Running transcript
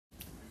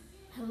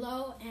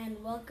Hello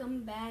and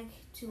welcome back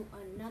to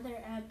another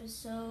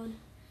episode.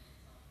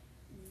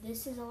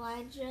 This is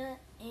Elijah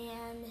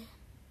and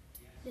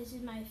this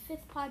is my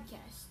 5th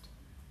podcast.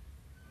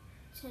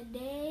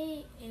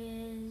 Today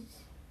is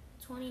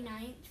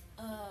 29th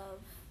of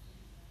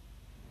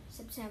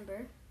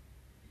September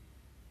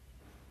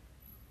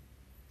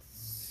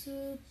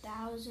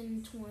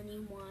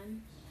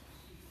 2021.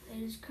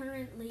 It is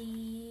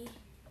currently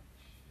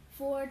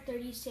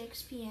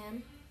 4:36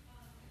 p.m.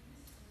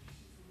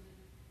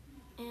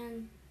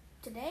 And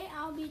today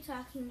I'll be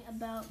talking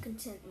about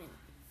contentment.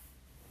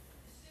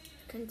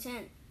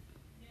 Content.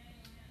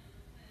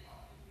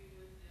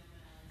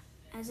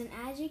 As an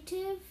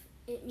adjective,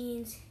 it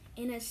means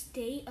in a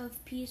state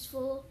of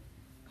peaceful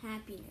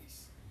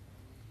happiness.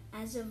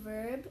 As a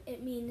verb,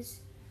 it means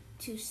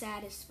to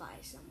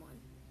satisfy someone.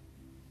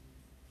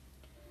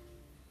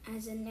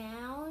 As a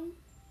noun,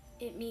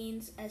 it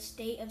means a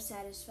state of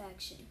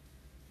satisfaction.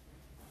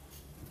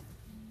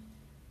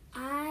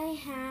 I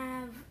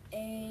have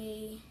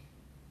a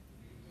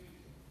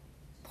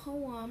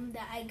poem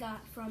that I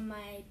got from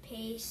my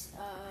Pace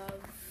of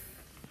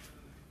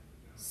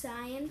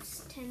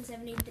Science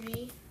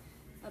 1073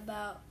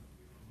 about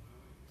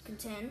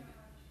content.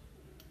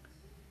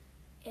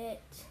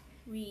 It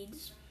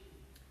reads,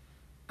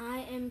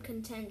 I am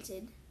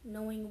contented,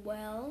 knowing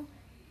well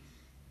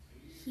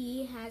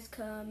he has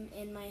come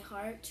in my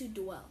heart to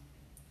dwell.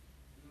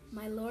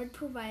 My Lord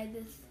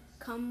provideth,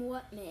 come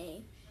what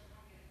may,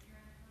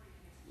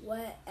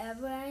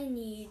 whatever I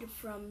need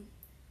from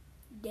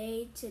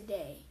day to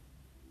day.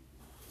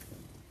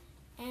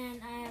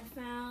 And I have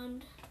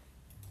found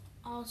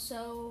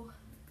also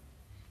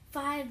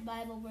 5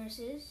 Bible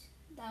verses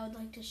that I would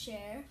like to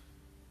share.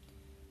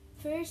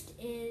 First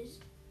is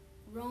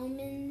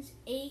Romans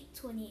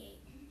 8:28.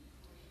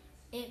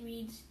 It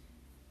reads,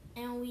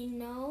 and we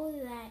know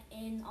that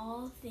in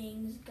all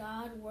things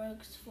God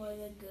works for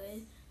the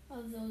good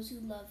of those who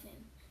love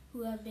him,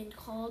 who have been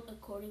called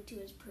according to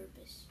his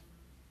purpose.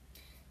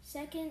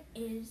 Second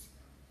is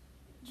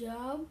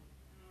Job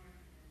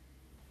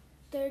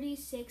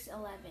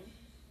 36:11.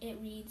 It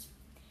reads,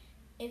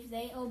 if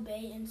they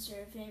obey and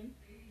serve him,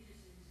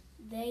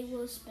 they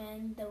will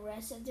spend the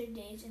rest of their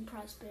days in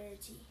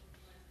prosperity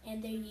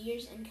and their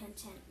years in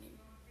contentment.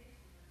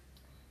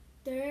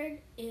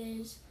 Third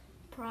is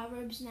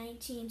Proverbs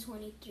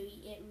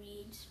 19:23. It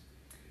reads,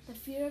 the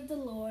fear of the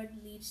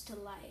Lord leads to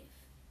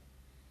life.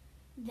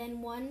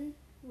 Then one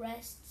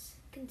rests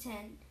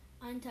content,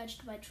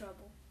 untouched by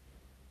trouble.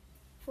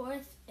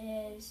 Fourth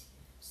is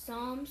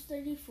Psalms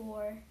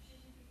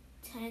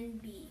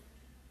 34:10b.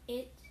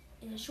 It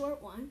is a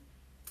short one.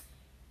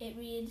 It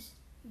reads,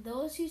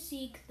 those who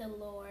seek the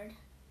Lord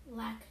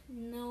lack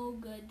no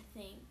good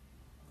thing.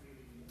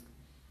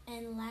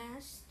 And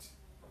last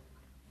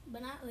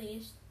but not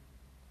least,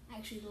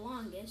 actually the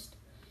longest,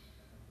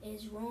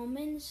 is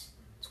Romans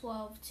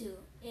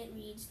 12:2. It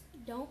reads,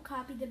 don't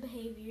copy the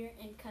behavior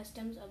and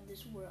customs of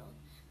this world,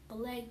 but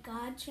let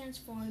God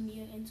transform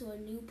you into a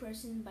new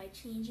person by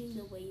changing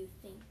the way you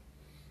think.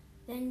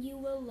 Then you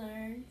will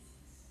learn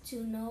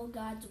to know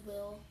God's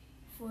will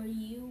for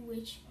you,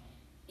 which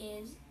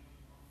is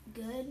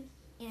good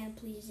and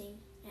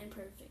pleasing and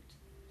perfect.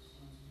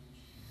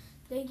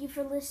 Thank you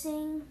for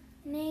listening.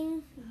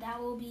 That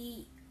will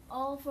be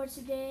all for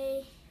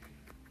today.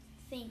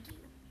 Thank you.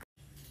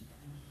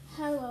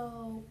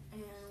 Hello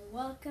and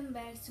welcome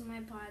back to my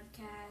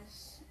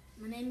podcast.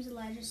 My name is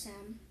Elijah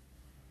Sam,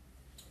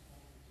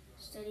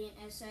 studying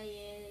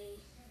SIA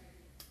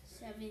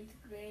 7th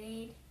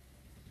grade.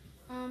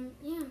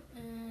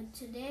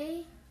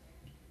 Today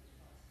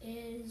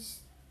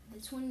is the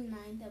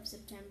 29th of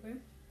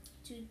September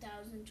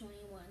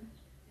 2021,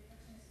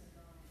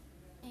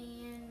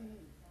 and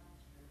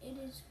it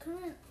is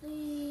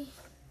currently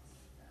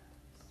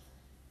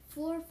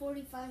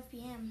 4:45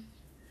 p.m.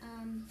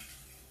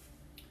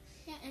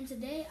 And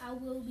today I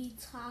will be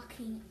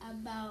talking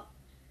about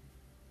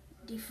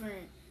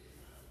different.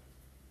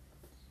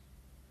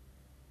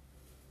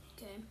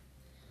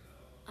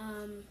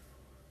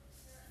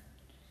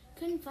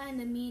 Couldn't find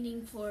the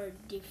meaning for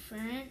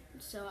different,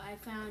 so I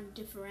found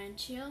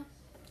differential.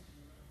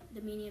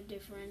 The meaning of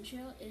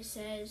differential, it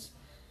says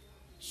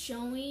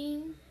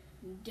showing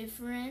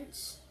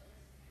difference,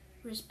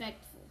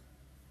 respectful.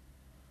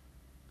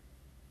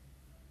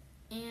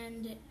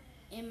 And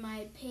in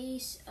my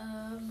Pace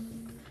of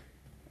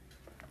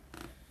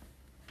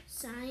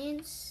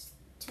Science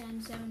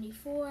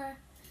 1074,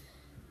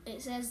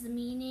 it says the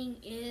meaning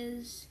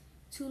is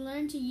to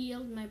learn to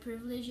yield my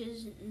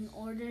privileges in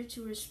order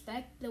to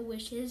respect the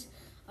wishes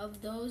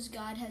of those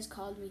God has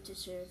called me to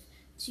serve,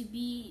 to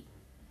be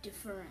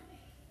different.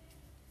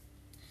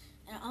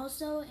 And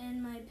also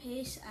in my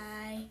Pace,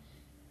 I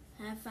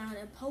have found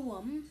a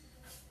poem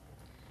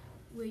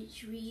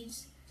which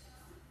reads,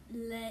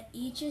 let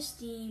each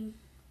esteem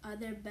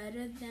other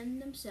better than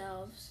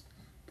themselves.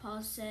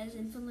 Paul says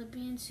in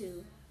Philippians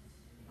 2,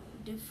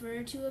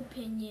 defer to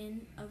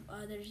opinion of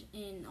others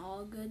in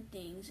all good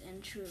things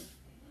and truth.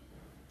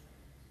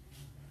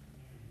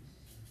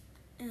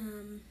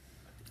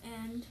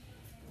 And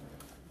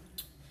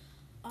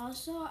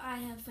Also, I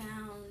have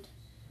found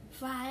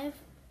 5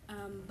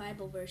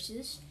 Bible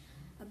verses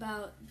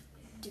about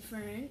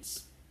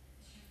difference.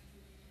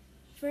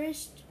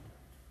 First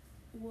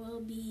will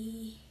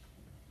be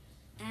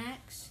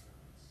Acts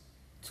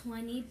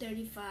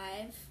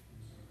 20:35.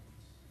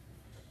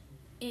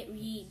 It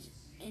reads,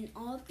 "In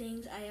all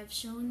things I have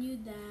shown you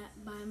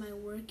that by my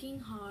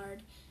working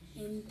hard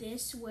in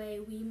this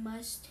way we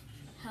must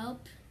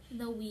help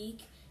the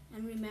weak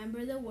and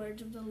remember the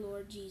words of the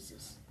Lord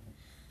Jesus,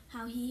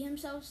 how he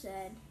himself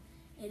said,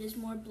 'It is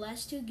more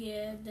blessed to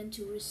give than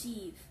to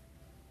receive.'"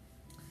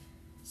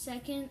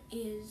 Second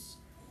is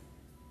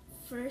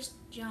 1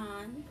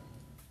 John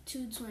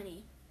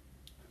 2:20.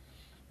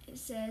 It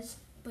says,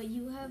 "But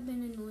you have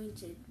been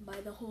anointed by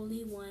the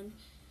Holy One,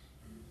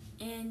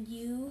 and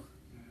you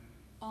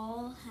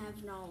all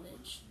have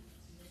knowledge."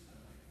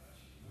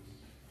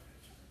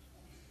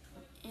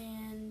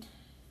 And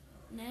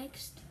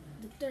next,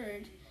 the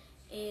third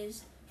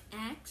is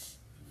Acts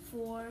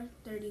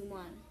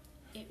 4:31.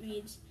 It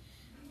reads,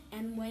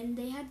 "And when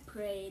they had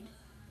prayed,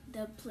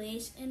 the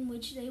place in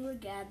which they were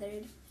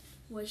gathered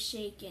was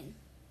shaken,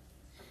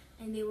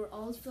 and they were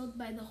all filled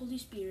by the Holy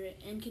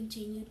Spirit and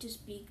continued to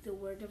speak the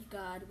word of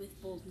God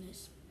with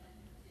boldness."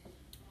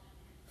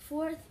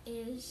 Fourth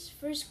is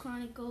 1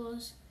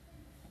 Chronicles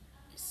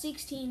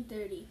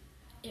 16:30.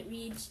 It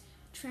reads,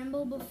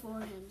 "Tremble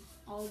before him,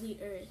 all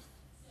the earth.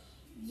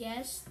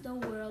 Yes, the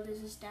world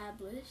is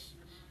established.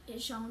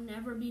 It shall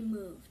never be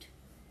moved."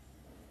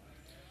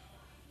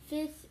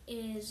 Fifth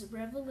is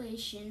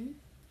Revelation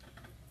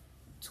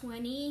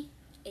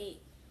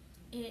 28.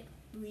 It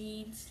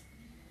reads,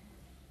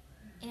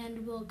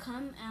 "And will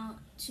come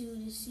out to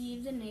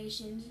deceive the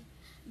nations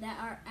that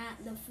are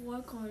at the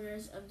four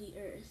corners of the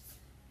earth,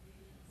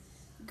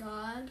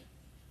 Gog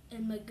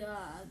and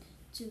Magog,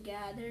 to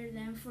gather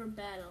them for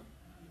battle.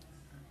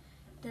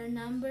 Their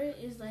number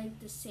is like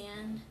the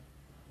sand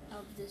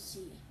of the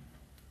sea."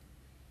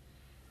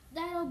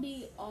 That'll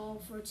be all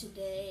for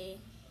today.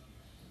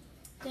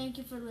 Thank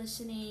you for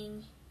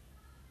listening.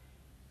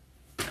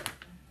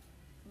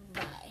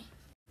 Bye.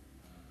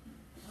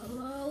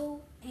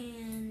 Hello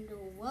and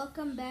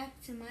welcome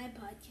back to my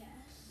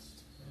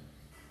podcast.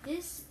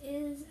 This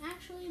is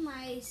actually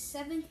my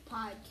 7th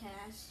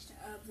podcast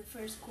of the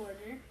first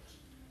quarter.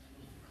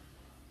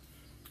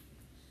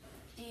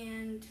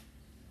 And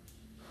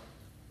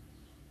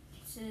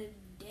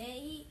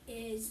today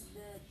is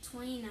the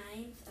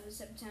 29th of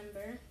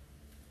September,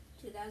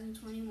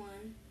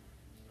 2021.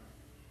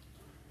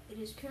 It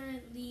is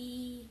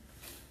currently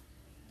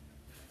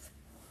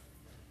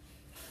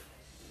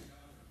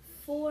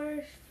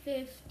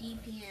 4:50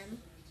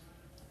 p.m.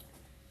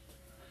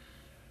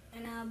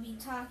 and I'll be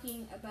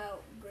talking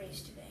about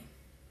grace today.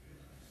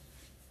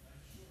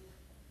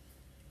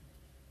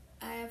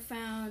 I have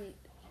found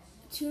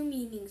 2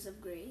 meanings of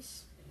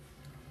grace.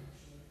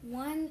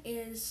 One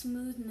is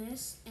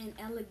smoothness and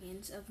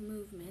elegance of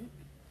movement,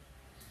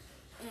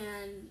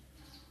 and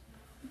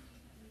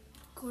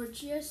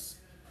courteous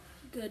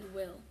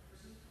goodwill.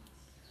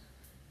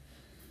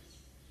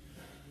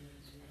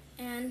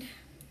 And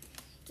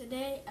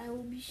today I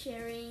will be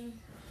sharing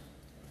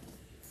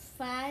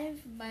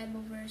 5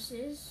 Bible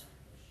verses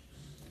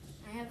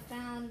I have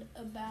found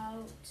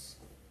about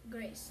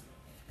grace.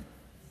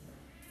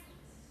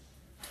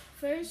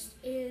 First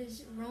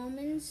is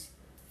Romans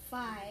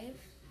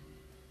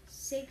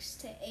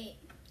 5:6-8.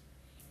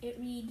 It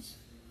reads,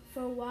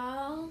 "For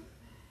while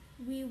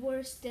we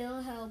were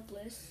still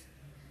helpless,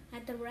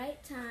 at the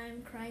right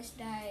time Christ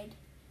died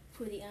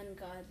for the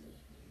ungodly.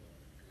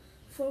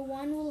 For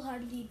one will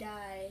hardly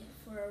die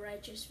for a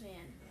righteous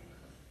man,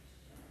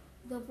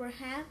 though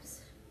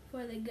perhaps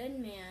for the good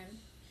man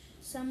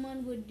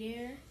someone would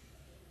dare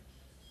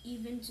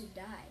even to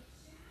die.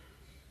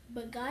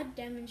 But God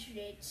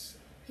demonstrates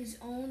his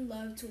own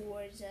love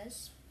towards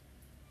us,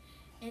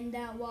 and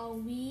that while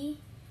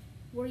we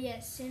were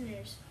yet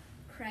sinners,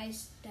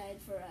 Christ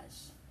died for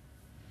us."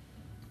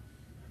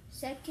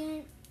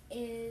 Second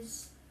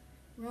is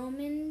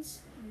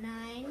Romans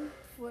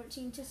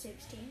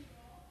 9:14-16.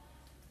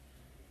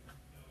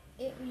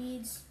 It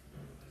reads,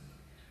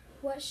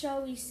 "What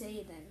shall we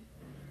say then?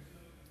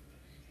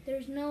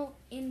 There's no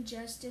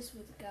injustice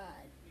with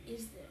God,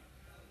 is there?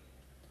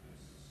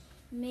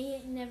 May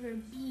it never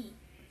be.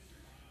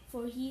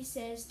 For he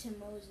says to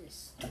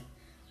Moses,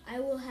 'I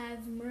will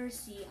have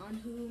mercy on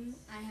whom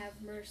I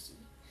have mercy,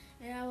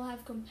 and I will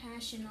have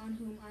compassion on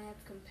whom I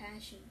have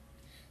compassion.'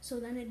 So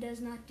then it does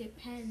not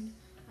depend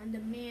on the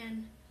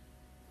man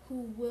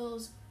who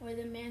wills or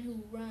the man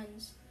who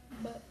runs,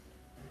 but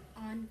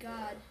on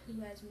God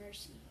who has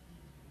mercy."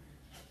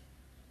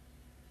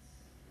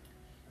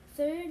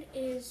 Third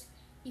is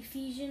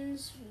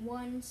Ephesians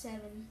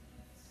 1:7.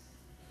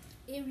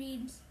 It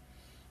reads,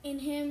 "In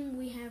him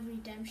we have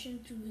redemption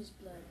through his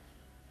blood,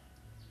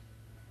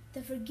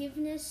 the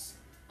forgiveness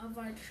of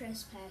our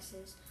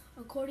trespasses,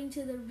 according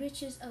to the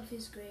riches of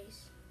his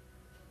grace."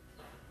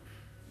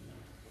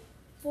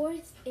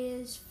 Fourth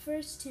is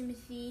 1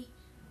 Timothy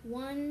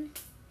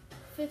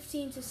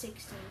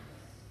 1:15-16.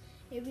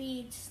 It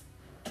reads,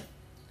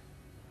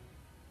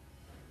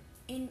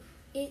 And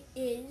it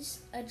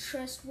is a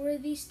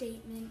trustworthy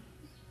statement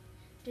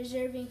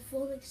deserving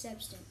full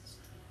acceptance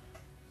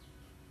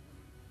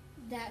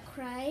that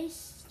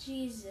Christ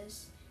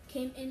Jesus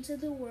came into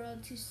the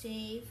world to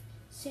save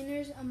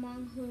sinners,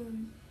 among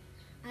whom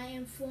I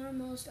am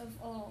foremost of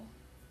all.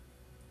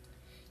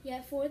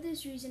 Yet for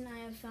this reason I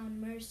have found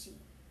mercy,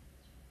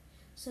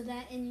 so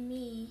that in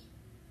me,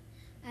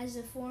 as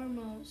the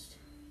foremost,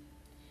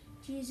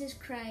 Jesus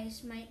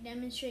Christ might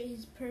demonstrate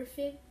his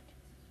perfect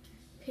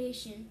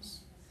patience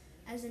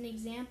as an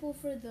example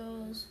for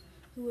those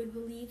who would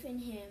believe in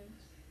him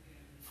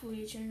for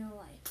eternal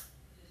life.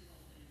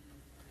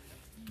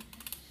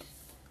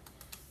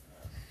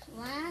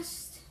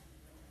 Last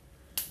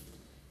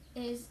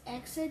is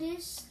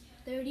Exodus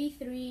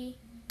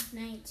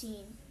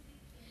 33:19.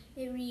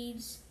 It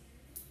reads,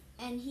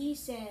 "And he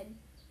said,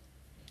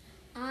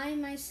 I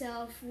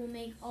myself will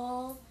make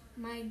all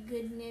my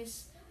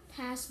goodness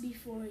pass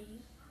before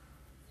you,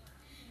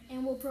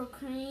 and will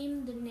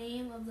proclaim the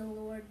name of the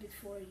Lord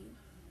before you.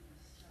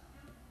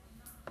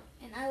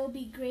 And I will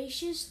be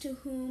gracious to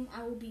whom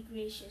I will be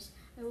gracious.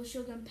 I will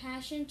show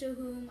compassion to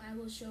whom I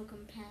will show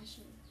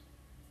compassion."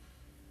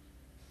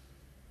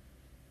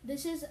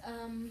 This is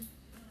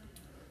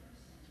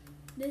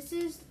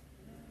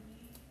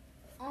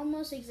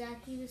almost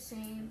exactly the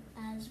same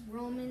as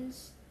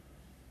Romans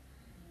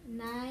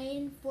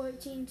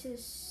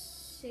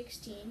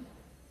 9:14-16.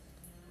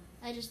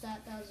 I just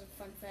thought that was a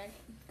fun fact.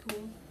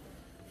 Cool.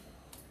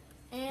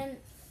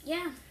 And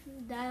yeah,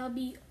 that'll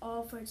be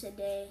all for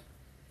today.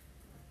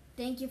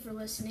 Thank you for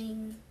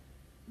listening.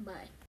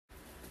 Bye.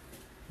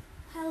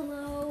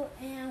 Hello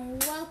and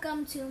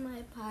welcome to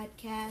my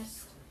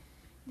podcast.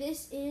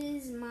 This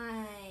is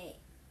my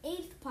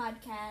 8th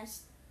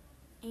podcast,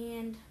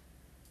 and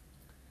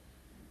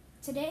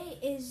today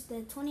is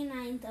the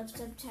 29th of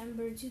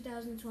September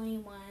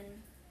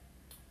 2021.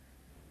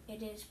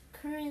 It is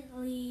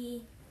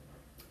currently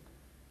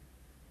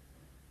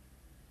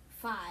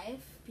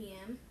 5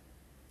 p.m.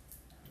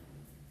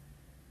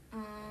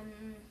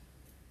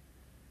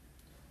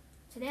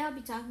 Today I'll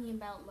be talking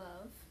about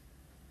love.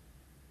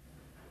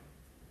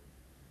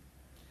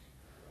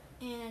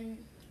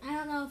 And I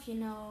don't know if you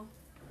know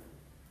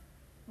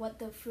what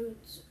the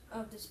fruits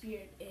of the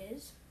Spirit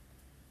is,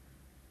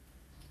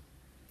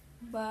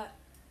 but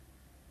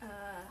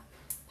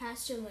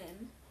Pastor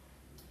Lim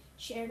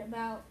shared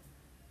about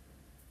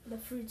the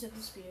fruits of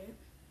the Spirit,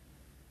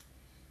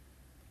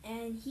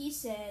 and he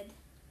said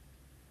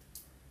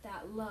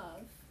that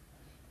love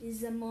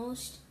is the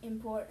most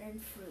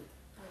important fruit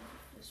of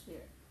the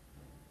Spirit.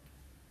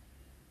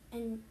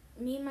 And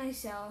me,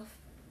 myself,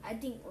 I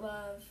think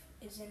love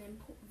is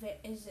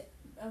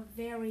a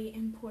very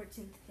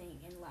important thing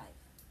in life.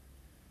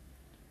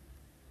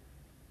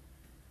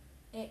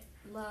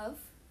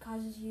 Love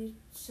causes you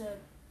to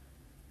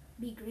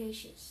be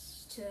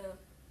gracious, to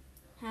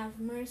have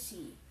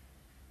mercy,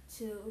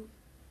 to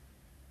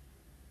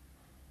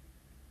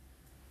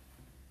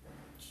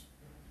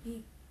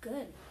be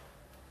good.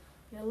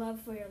 Your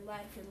love for your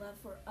life, your love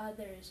for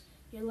others,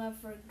 your love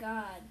for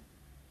God.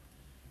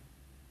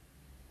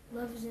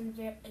 Love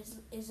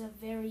is a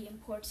very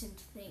important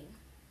thing.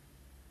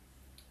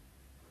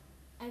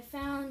 I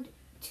found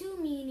 2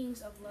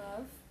 meanings of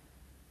love,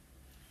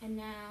 a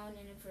noun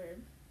and a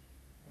verb.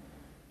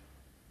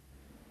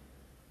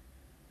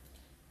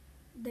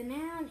 The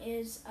noun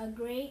is a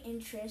great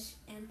interest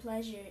and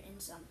pleasure in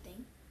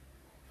something,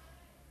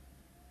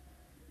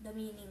 the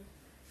meaning.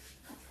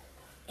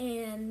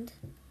 And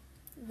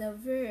the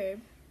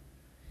verb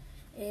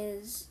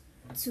is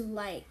to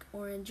like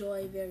or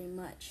enjoy very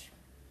much.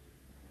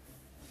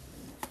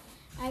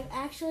 I've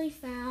actually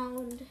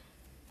found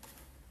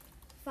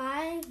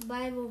 5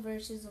 Bible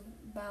verses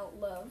about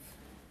love,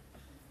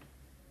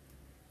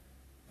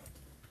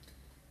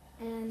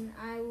 and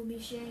I will be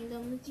sharing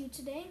them with you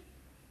today.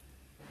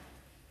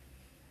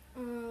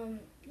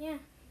 Yeah.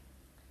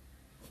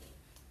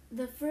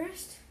 The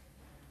first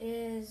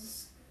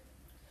is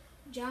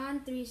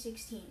John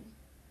 3:16.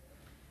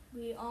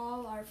 We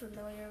all are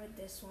familiar with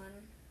this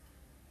one.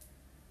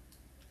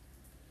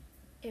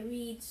 It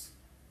reads,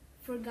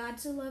 "For God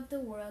so loved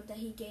the world that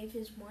he gave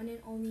his one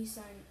and only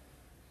Son,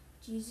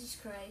 Jesus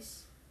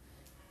Christ,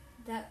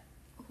 that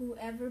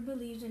whoever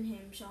believes in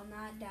him shall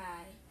not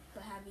die,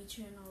 but have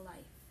eternal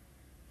life."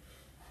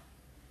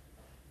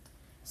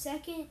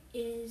 Second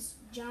is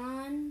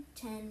John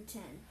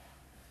 10:10.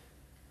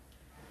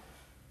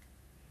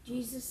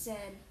 Jesus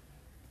said,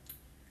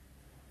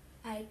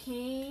 "I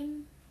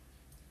came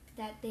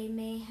that they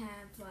may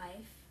have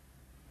life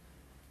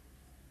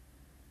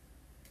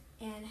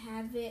and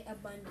have it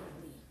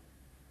abundantly."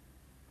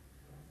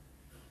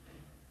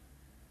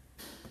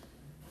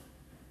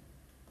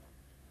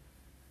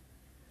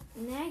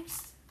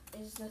 Next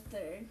is the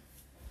third.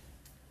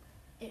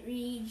 It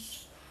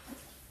reads,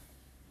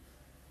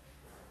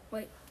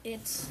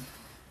 it's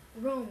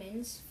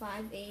Romans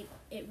 5:8.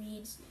 It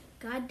reads,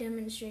 "God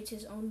demonstrates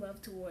his own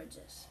love towards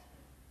us,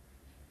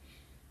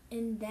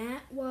 in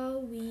that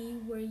while we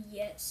were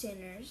yet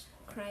sinners,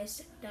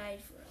 Christ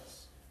died for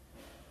us."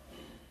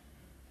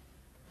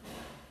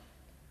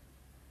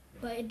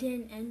 But it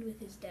didn't end with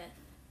his death.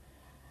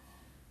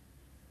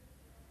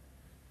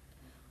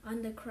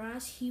 On the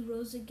cross, he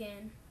rose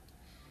again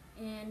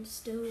and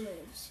still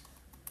lives.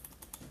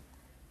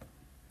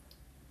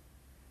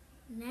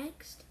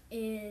 Next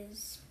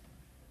is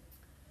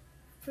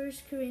 1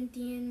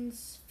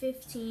 Corinthians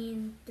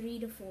 15,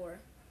 3-4.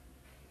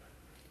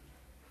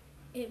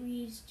 It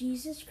reads,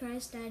 Jesus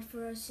Christ died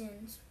for our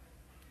sins.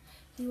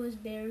 He was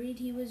buried,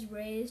 he was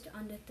raised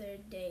on the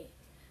third day,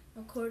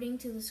 according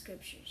to the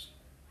scriptures.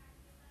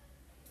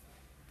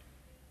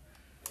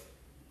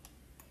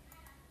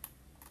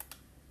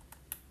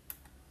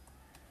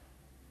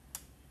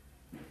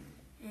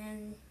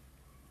 And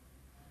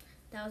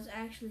that was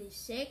actually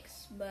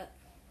 6, but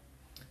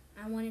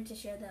I wanted to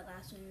share that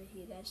last one with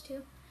you guys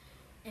too.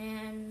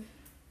 And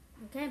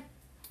okay,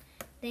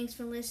 thanks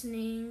for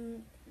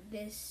listening.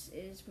 This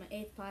is my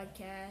 8th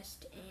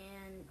podcast,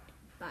 and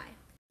bye.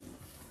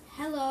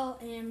 Hello,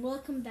 and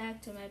welcome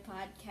back to my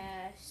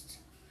podcast.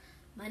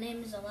 My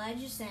name is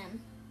Elijah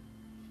Sam.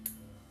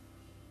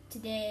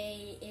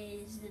 Today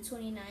is the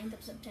 29th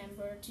of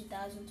September,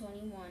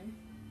 2021.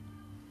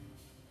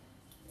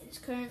 It's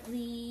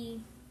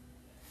currently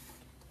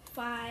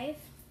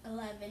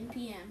 5:11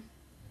 p.m.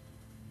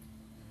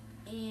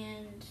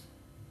 And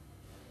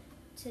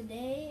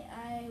today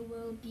I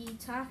will be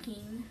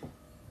talking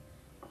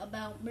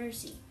about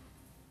mercy.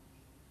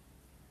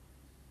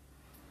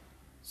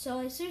 So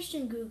I searched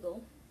in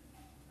Google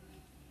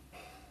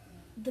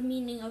the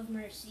meaning of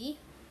mercy.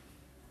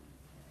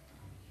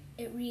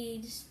 It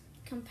reads,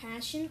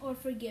 compassion or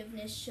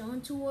forgiveness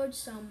shown towards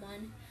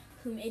someone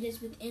whom it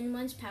is within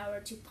one's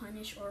power to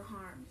punish or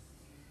harm.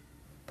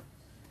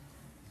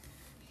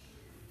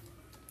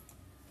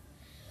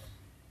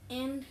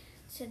 And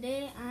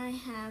today I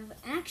have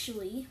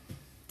actually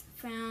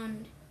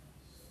found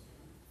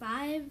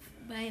 5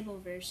 Bible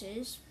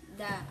verses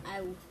that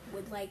I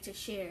would like to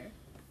share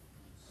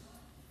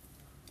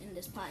in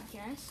this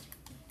podcast.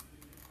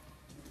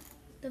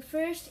 The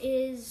first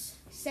is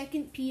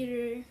 2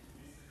 Peter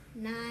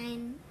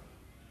 3:9.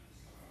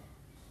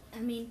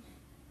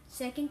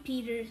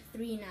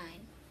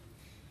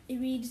 It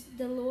reads,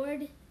 the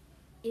Lord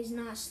is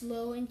not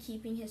slow in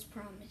keeping his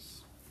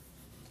promise,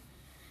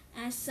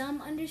 as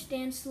some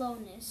understand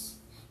slowness.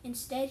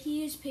 Instead,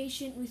 he is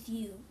patient with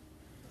you,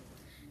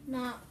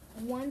 not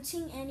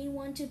wanting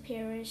anyone to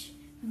perish,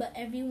 but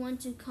everyone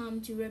to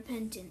come to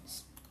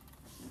repentance.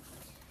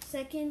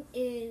 Second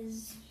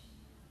is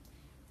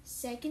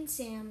 2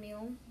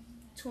 Samuel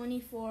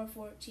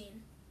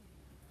 24:14.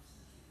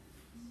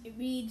 It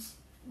reads,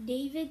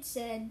 David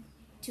said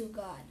to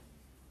God,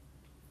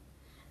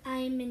 I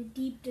am in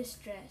deep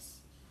distress.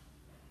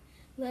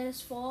 Let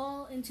us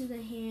fall into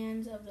the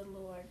hands of the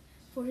Lord,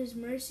 for his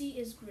mercy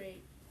is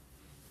great.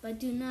 But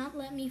do not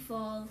let me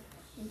fall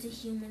into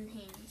human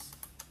hands.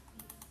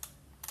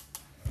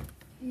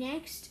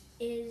 Next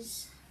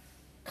is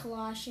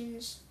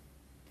Colossians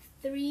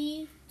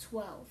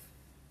 3:12.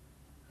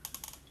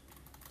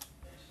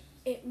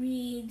 It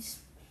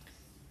reads,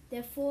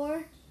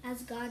 therefore,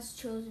 as God's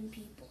chosen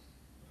people,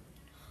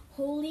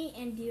 holy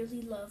and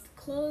dearly loved,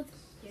 clothe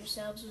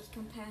yourselves with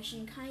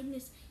compassion,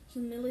 kindness,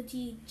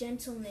 humility,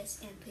 gentleness,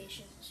 and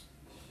patience.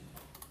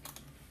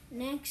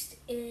 Next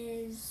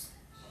is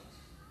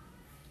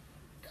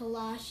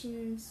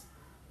Colossians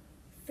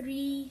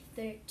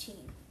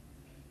 3:13.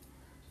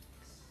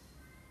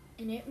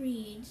 And it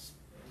reads,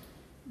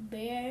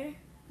 bear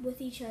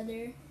with each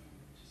other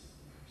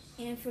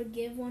and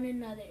forgive one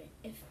another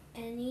if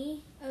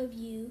any of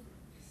you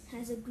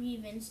has a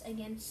grievance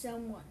against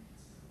someone.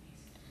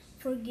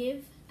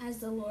 Forgive as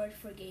the Lord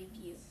forgave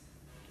you.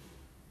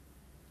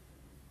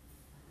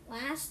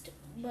 Last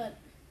but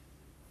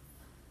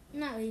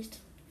not least,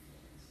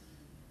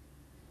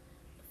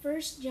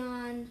 1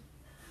 John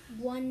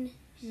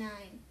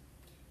 1:9.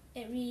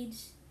 It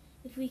reads,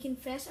 if we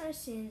confess our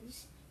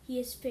sins, he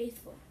is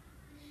faithful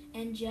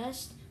and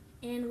just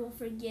and will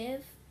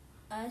forgive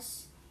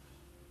us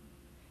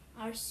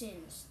our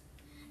sins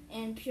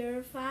and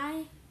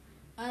purify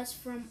us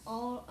from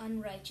all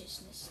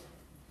unrighteousness.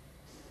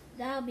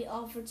 That'll be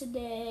all for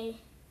today.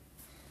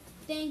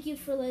 Thank you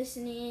for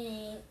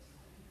listening.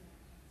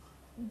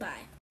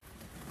 Bye.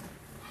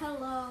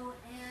 Hello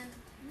and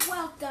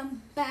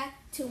welcome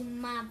back to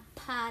my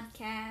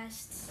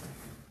podcast.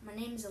 My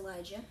name is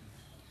Elijah,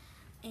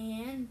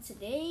 and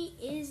today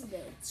is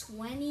the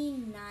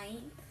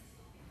 29th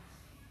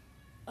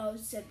of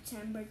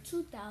September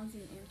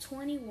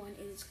 2021.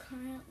 It is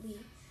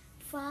currently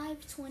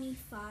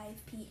 5:25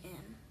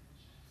 p.m.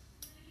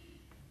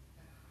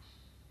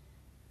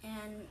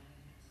 And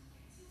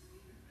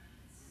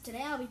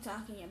today I'll be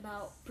talking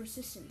about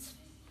persistence.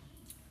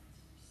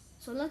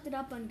 So I looked it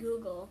up on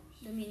Google,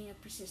 the meaning of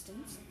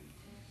persistence.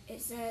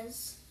 It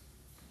says,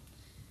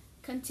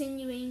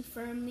 continuing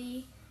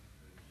firmly,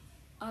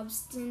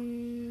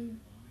 obstinately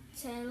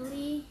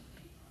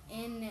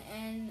in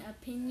an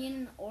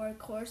opinion or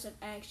course of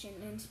action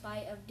in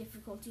spite of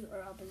difficulty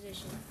or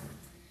opposition.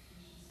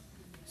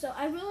 So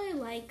I really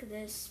like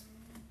this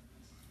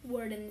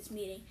word in this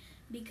meeting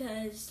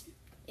because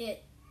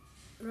it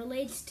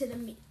relates to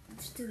the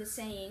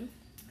saying,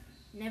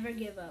 never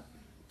give up.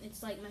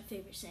 It's like my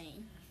favorite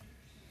saying.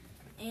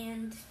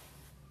 And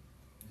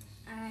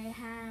I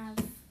have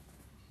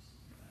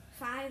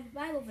 5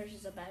 Bible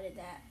verses about it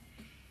that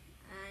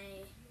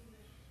I'm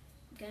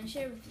going to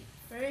share with you.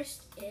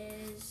 First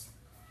is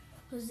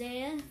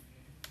Hosea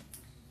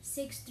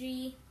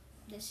 6:3.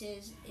 This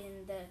is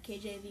in the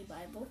KJV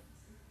Bible,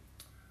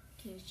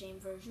 King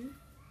James Version.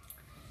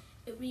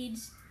 It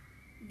reads,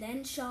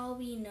 "Then shall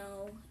we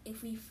know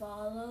if we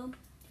follow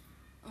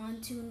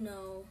on to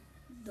know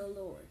the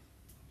Lord.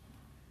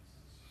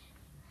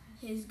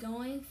 His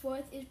going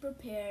forth is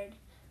prepared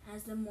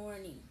as the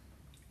morning,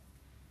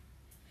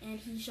 and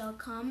he shall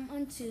come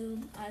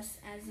unto us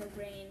as a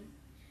rain,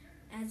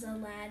 as a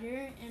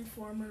latter and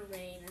former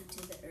rain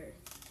unto the earth."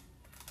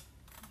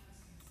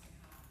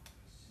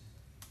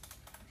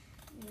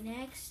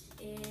 Next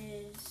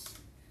is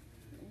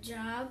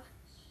Job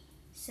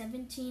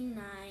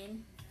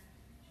 17:9.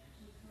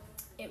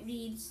 It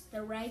reads,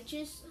 "The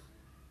righteous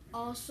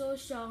also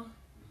shall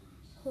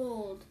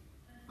hold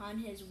on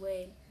his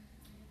way,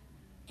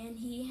 and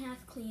he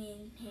hath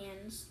clean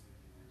hands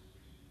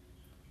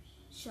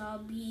shall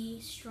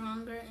be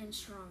stronger and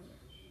stronger."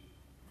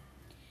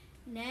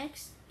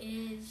 Next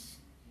is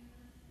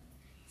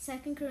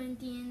 2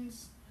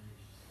 Corinthians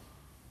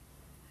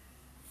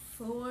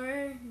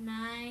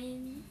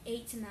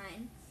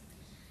 4:8-9.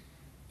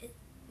 It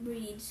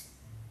reads,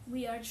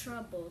 "We are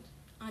troubled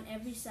on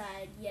every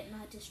side, yet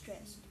not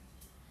distressed.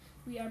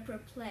 We are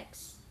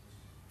perplexed,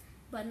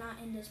 but not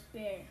in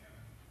despair.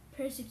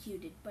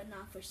 Persecuted, but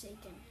not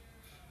forsaken.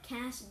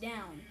 Cast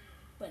down,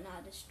 but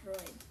not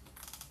destroyed."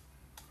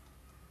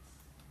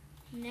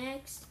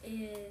 Next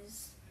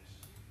is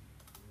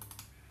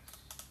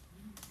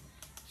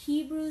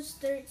Hebrews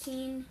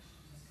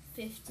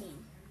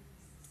 13:15.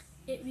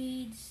 It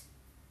reads,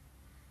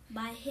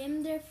 "By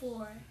him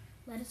therefore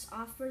let us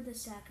offer the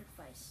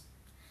sacrifice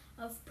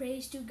of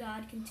praise to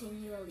God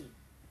continually.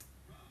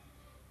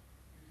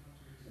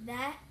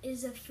 That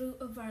is the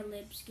fruit of our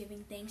lips,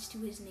 giving thanks to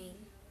his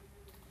name."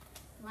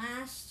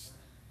 Last,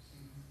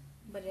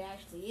 but it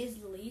actually is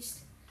the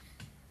least,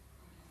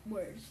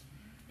 words.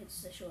 It's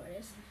the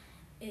shortest.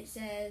 It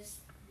says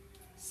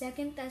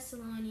 2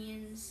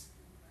 Thessalonians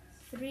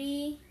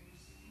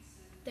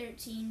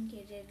 3:13,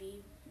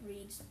 KJV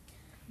reads,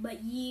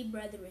 "But ye,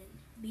 brethren,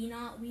 be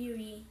not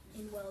weary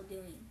in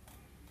well-doing."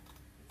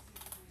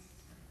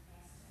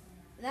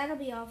 That'll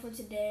be all for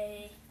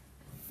today.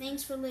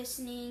 Thanks for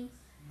listening.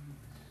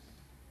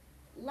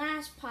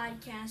 Last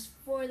podcast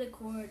for the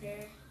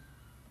quarter.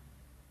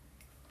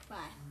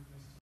 Bye.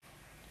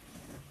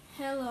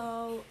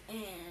 Hello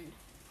and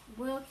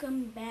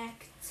welcome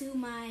back to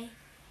my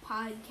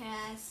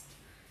podcast.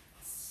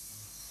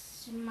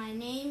 My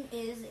name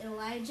is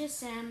Elijah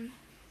Sam.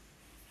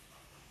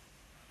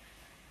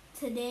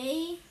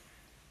 Today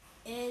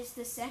is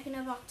the 2nd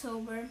of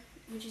October,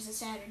 which is a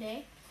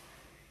Saturday,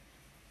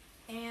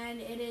 and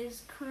it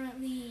is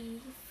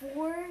currently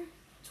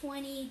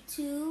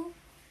 4:22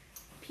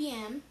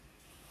 p.m.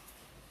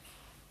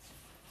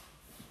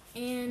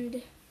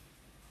 And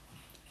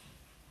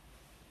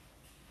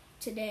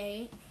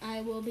today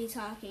I will be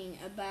talking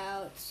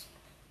about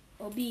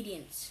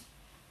obedience.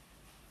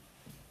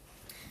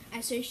 I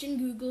searched in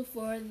Google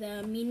for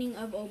the meaning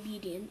of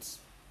obedience,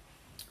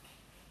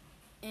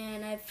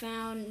 and I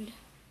found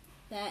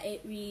that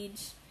it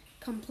reads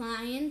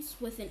compliance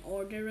with an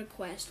order,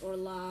 request, or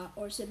law,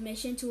 or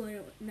submission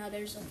to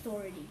another's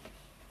authority.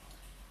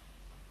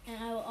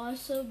 And I will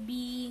also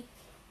be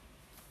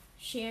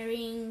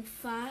sharing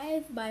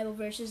 5 Bible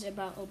verses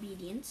about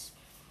obedience.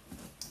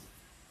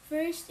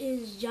 First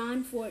is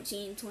John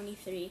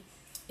 14:23.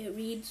 It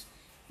reads,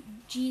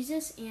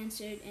 "Jesus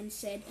answered and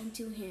said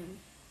unto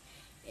him,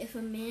 If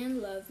a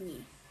man love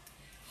me,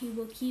 he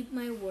will keep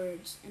my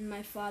words, and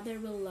my Father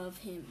will love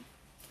him,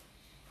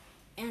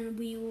 and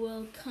we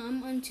will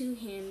come unto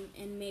him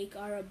and make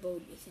our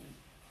abode with him."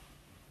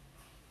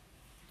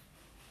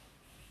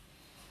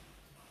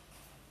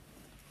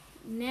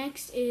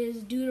 Next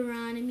is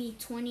Deuteronomy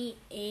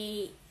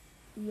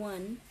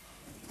 28:1.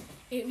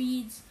 It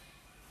reads,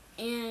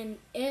 "And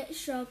it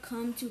shall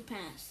come to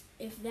pass,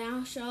 if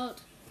thou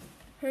shalt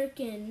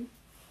hearken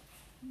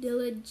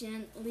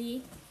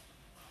diligently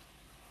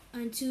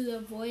unto the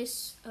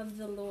voice of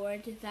the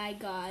Lord thy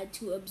God,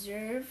 to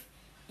observe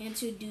and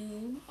to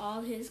do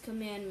all his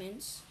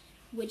commandments,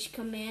 which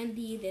command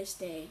thee this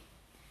day,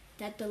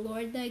 that the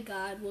Lord thy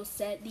God will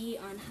set thee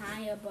on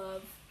high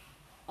above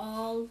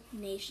all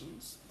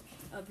nations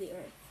of the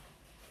earth."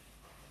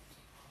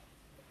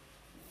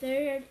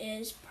 Third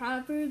is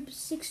Proverbs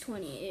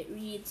 6:20. It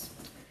reads,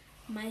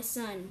 "My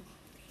son,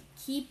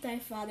 keep thy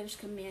father's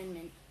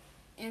commandment,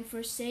 and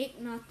forsake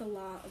not the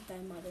law of thy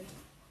mother."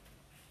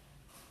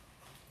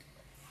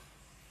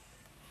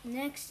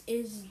 Next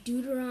is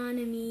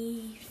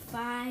Deuteronomy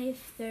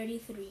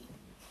 5:33.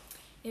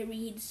 It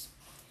reads,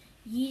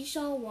 "Ye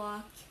shall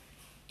walk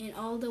in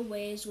all the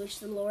ways which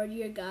the Lord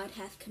your God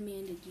hath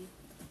commanded you,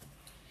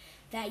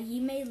 that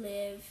ye may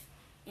live,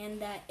 and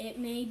that it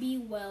may be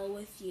well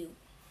with you.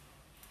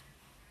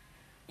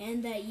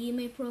 and that ye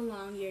may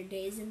prolong your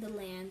days in the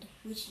land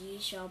which ye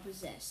shall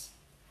possess.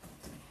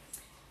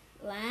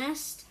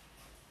 Last,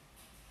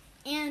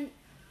 and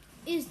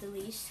is the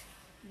least,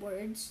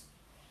 words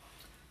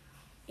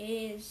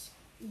is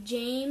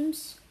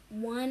James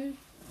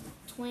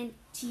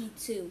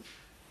 1:22.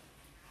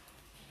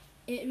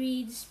 It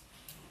reads,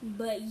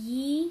 But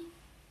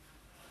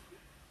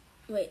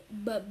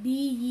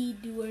be ye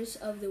doers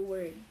of the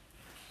word,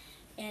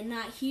 and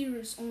not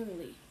hearers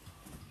only,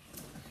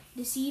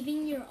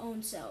 deceiving your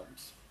own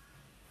selves.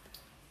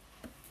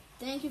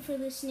 Thank you for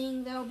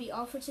listening. That will be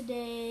all for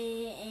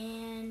today,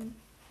 and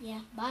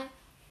yeah, bye.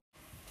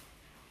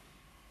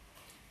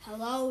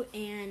 Hello,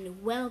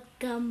 and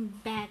welcome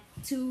back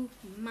to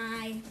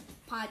my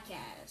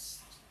podcast.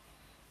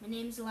 My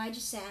name is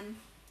Elijah Sam.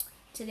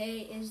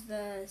 Today is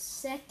the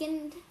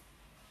 2nd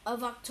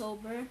of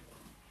October,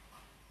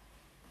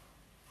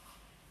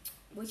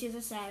 which is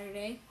a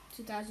Saturday,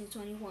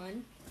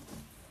 2021.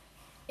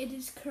 It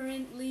is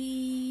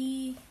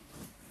currently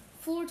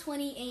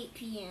 4:28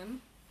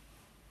 p.m.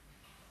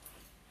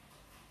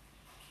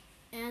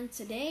 And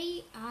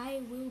today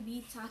I will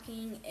be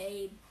talking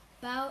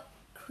about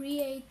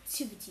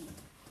creativity.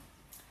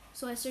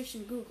 So I searched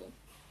in Google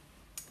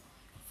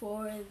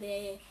for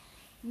the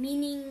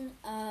meaning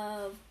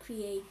of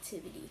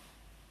creativity.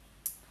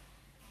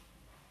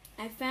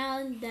 I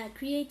found that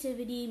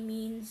creativity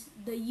means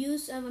the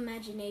use of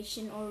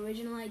imagination or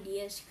original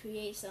ideas to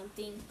create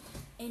something,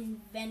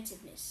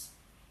 inventiveness.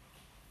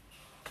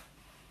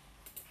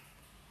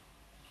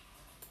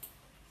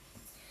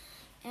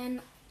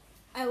 And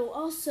I will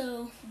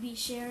also be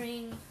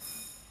sharing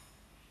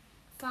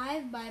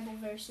 5 Bible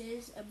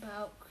verses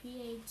about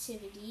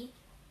creativity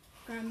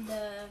from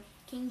the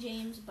King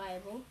James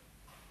Bible.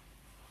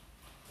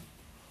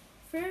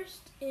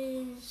 First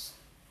is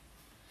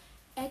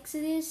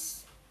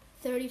Exodus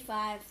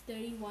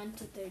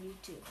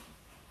 35:31-32.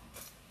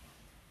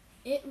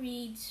 It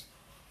reads,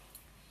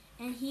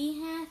 And he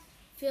hath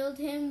filled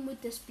him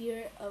with the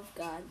Spirit of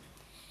God,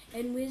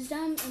 and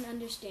wisdom and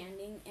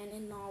understanding, and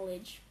in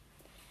knowledge,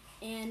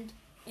 and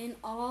in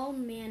all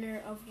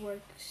manner of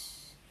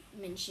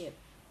workmanship.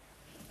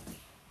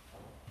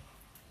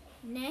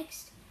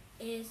 Next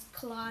is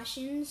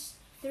Colossians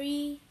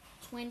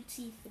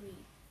 3:23.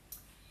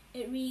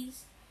 It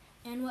reads,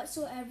 And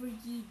whatsoever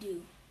ye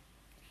do,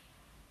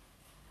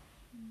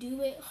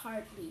 do it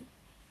heartily,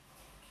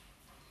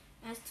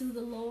 as to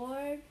the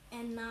Lord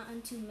and not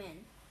unto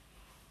men.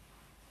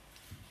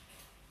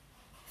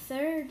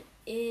 Third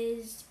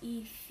is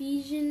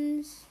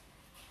Ephesians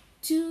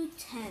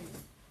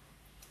 2:10.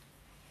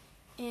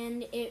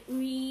 And it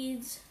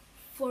reads,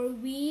 For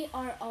we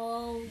are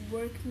all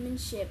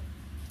workmanship,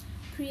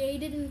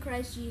 created in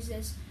Christ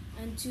Jesus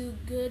unto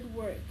good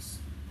works,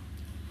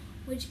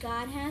 which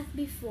God hath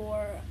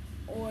before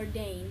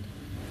ordained,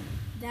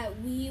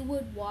 that we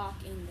would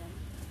walk in them.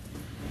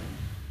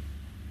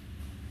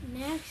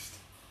 Next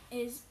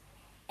is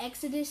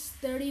Exodus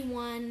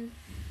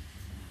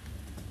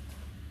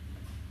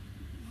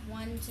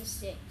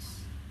 31:1-6.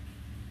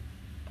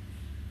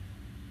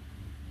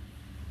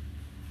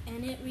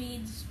 And it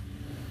reads,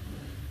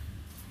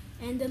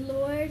 And the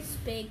Lord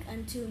spake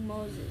unto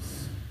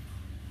Moses,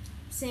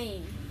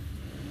 saying,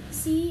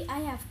 See, I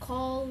have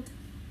called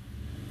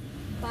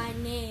by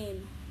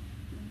name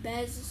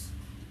Bezaleel,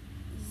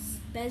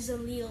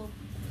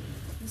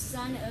 the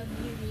son of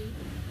Uri,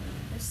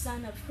 the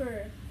son of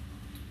Hur,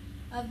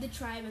 of the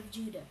tribe of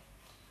Judah,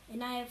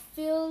 and I have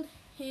filled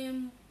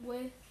him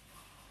with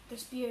the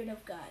Spirit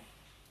of God,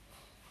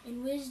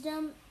 in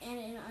wisdom and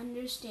in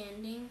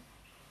understanding,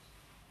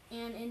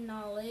 and in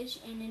knowledge,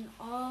 and in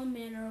all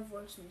manner of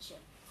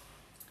workmanship,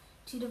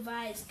 to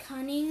devise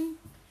cunning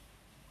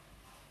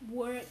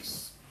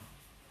works,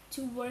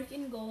 to work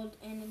in gold,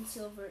 and in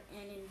silver,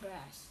 and in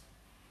brass,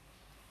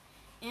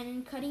 and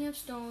in cutting of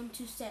stone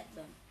to set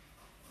them,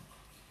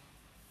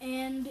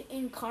 and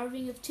in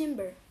carving of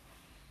timber,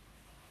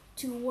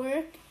 to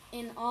work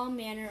in all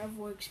manner of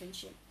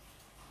workmanship.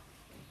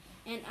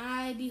 And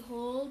I,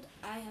 behold,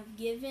 I have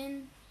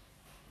given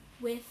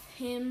with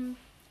him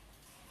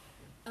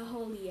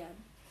Aholiab,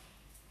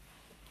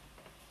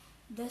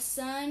 the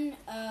son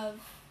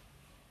of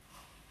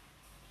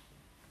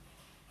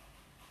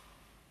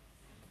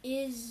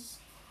Ismac,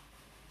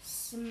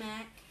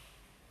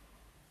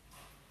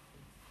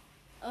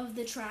 of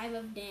the tribe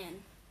of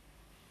Dan.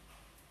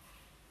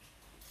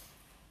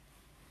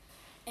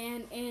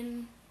 And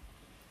in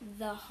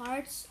the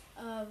hearts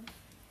of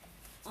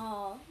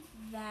all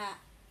that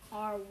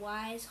are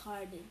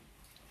wise-hearted,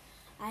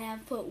 I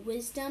have put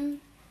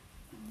wisdom,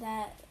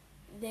 that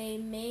they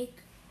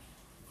make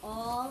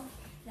all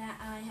that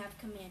I have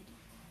commanded.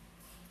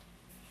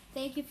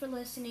 Thank you for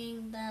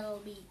listening. That'll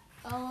be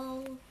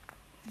all.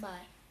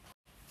 Bye.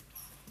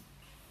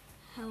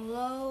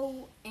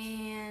 Hello,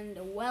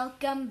 and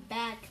welcome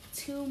back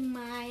to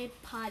my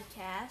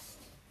podcast.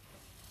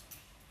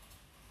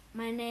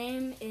 My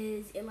name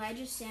is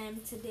Elijah Sam.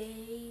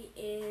 Today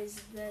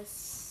is the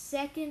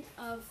 2nd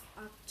of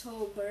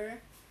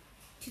October,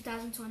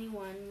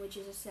 2021, which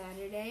is a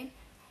Saturday.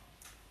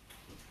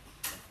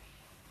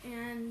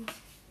 and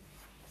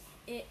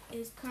it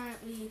is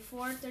currently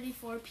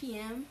 4:34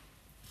 p.m.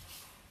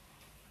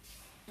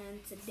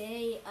 and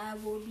today I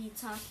will be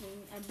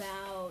talking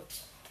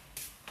about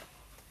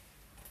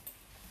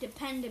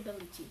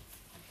dependability.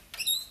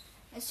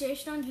 I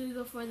searched on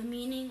Google for the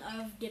meaning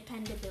of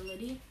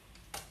dependability.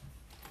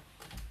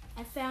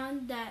 I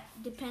found that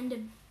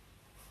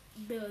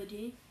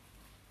dependability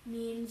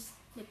means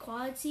the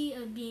quality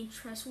of being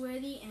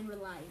trustworthy and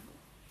reliable.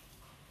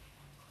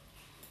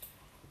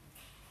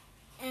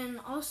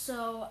 And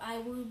also, I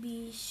will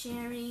be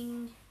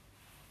sharing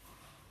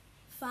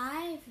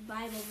 5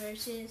 Bible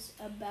verses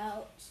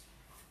about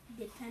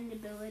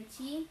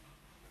dependability.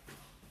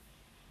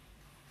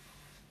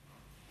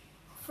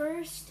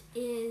 First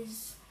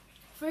is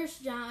 1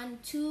 John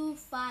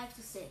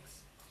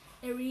 2:5-6.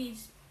 It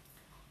reads,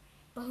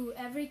 "But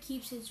whoever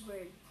keeps his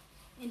word,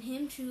 in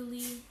him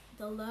truly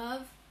the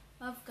love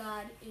of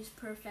God is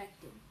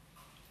perfected.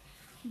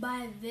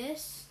 By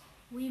this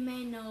we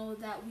may know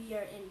that we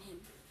are in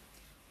him.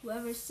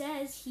 Whoever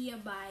says he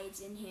abides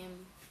in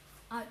him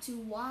ought to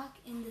walk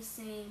in the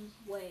same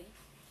way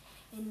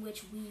in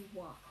which he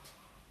walked."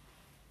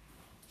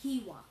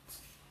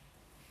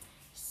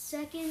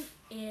 Second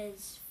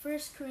is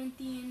 1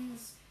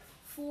 Corinthians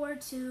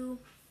 4:2.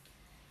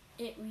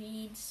 It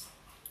reads,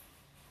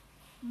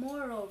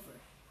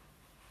 "Moreover,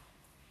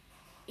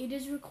 it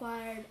is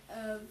required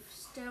of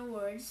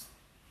stewards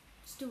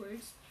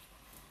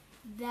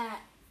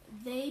that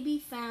they be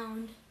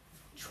found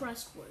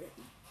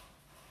trustworthy."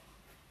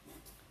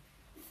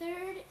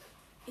 Third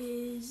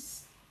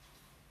is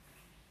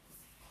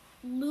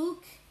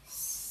Luke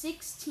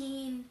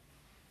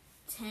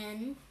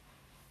 16:10,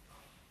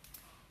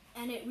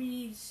 and it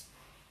reads,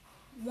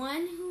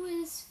 "One who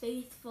is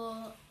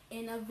faithful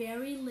in a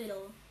very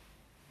little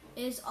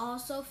is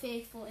also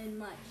faithful in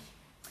much,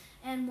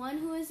 and one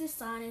who is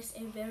dishonest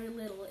in very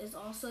little is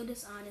also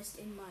dishonest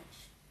in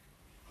much."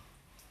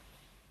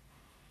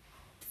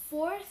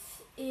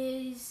 Fourth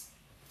is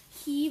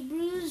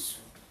Hebrews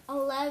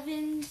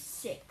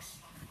 11:6.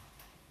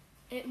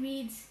 It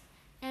reads,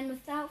 "And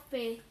without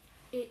faith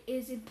it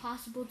is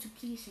impossible to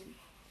please him.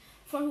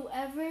 For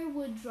whoever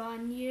would draw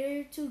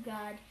near to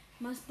God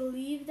must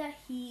believe that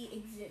he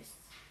exists,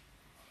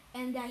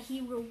 and that he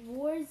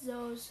rewards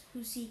those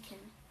who seek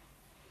him."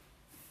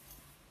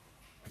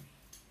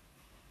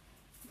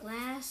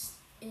 Last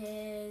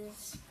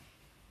is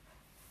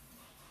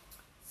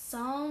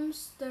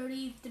Psalms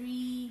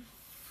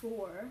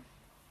 33:4,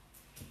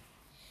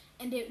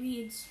 and it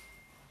reads,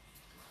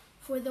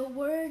 "For the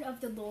word of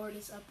the Lord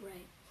is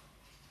upright,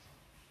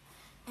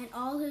 and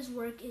all his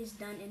work is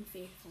done in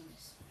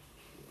faithfulness."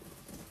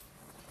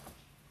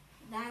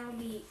 That'll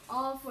be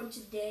all for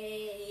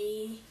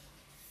today.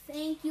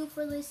 Thank you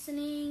for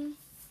listening,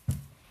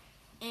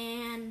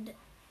 and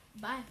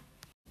bye.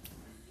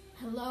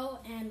 Hello,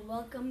 and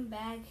welcome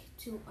back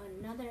to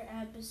another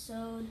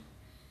episode.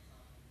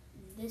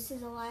 This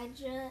is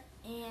Elijah,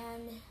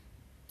 and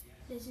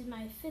this is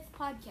my 5th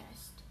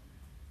podcast.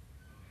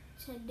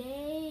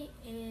 Today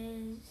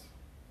is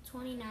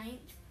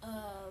 29th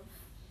of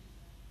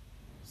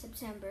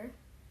September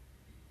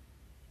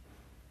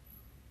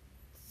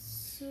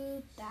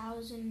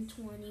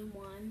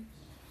 2021.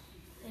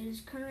 It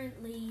is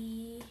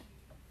currently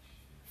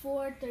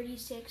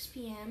 4:36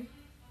 p.m.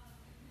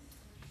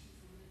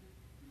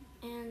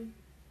 and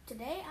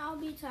today I'll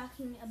be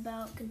talking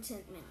about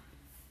contentment.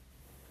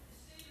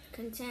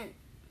 Content.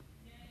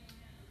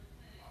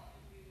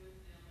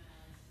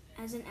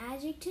 As an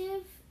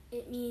adjective,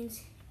 it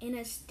means in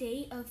a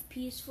state of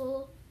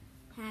peaceful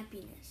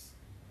happiness.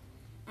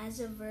 As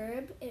a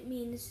verb, it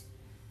means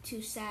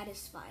to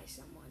satisfy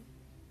someone.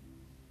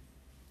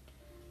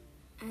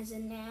 As a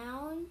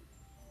noun,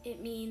 it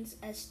means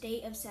a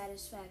state of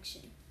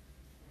satisfaction.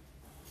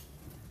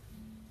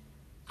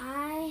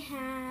 I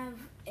have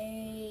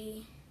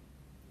a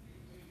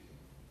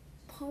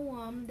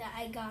poem that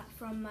I got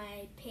from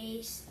my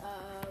Pace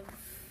of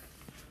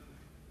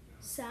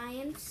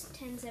Science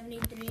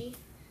 1073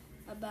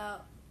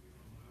 about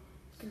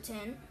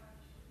content.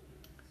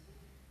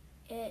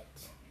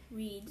 It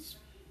reads,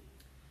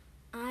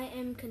 "I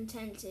am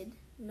contented,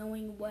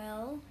 knowing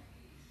well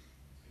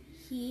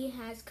he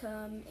has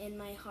come in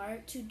my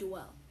heart to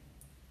dwell.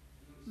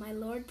 My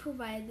Lord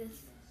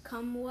provideth,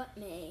 come what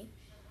may,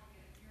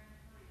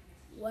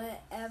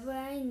 whatever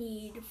I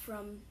need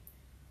from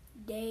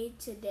day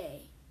to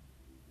day."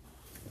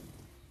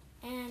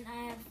 And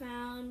I have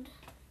found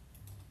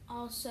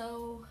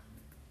also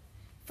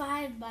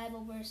 5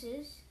 Bible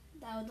verses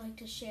that I would like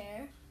to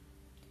share.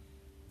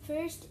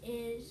 First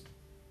is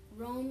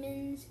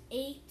Romans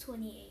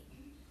 8:28.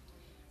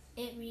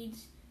 It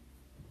reads,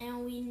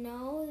 "And we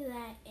know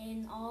that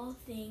in all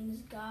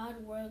things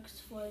God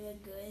works for the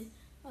good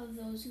of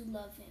those who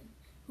love him,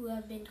 who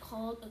have been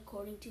called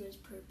according to his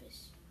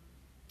purpose."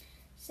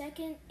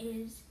 Second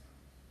is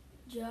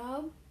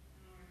Job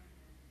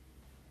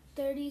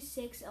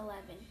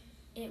 36:11.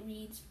 It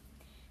reads,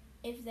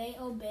 "If they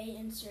obey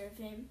and serve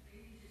him,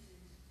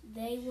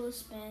 they will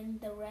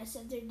spend the rest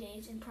of their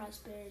days in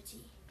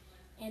prosperity,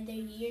 and their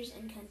years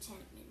in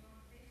contentment.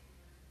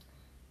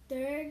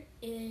 Third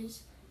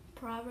is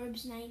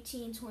Proverbs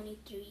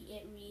 19:23.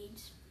 It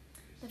reads,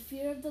 "The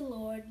fear of the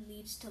Lord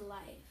leads to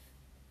life.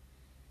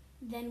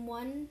 Then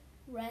one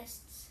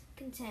rests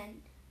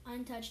content,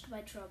 untouched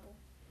by trouble."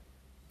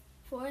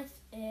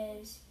 Fourth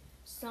is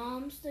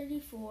Psalms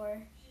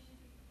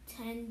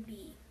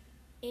 34:10b.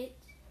 It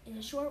is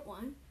a short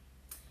one.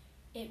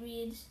 It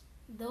reads,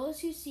 "Those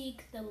who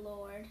seek the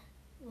Lord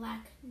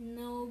lack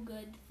no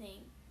good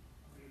thing."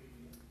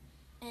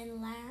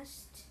 And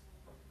last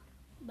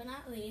but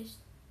not least,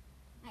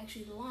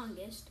 actually the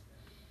longest,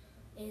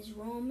 is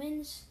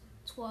Romans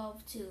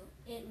 12:2.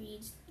 It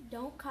reads,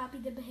 "Don't copy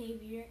the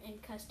behavior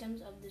and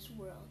customs of this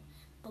world,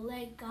 but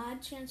let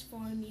God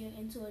transform you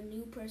into a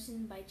new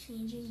person by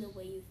changing the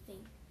way you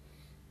think.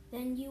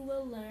 Then you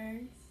will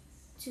learn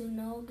to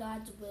know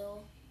God's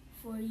will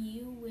for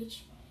you,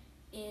 which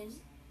is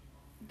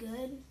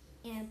good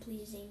and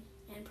pleasing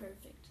and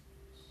perfect."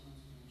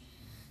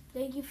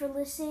 Thank you for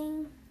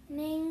listening.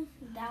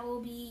 That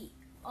will be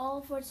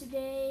all for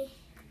today.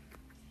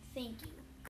 Thank you.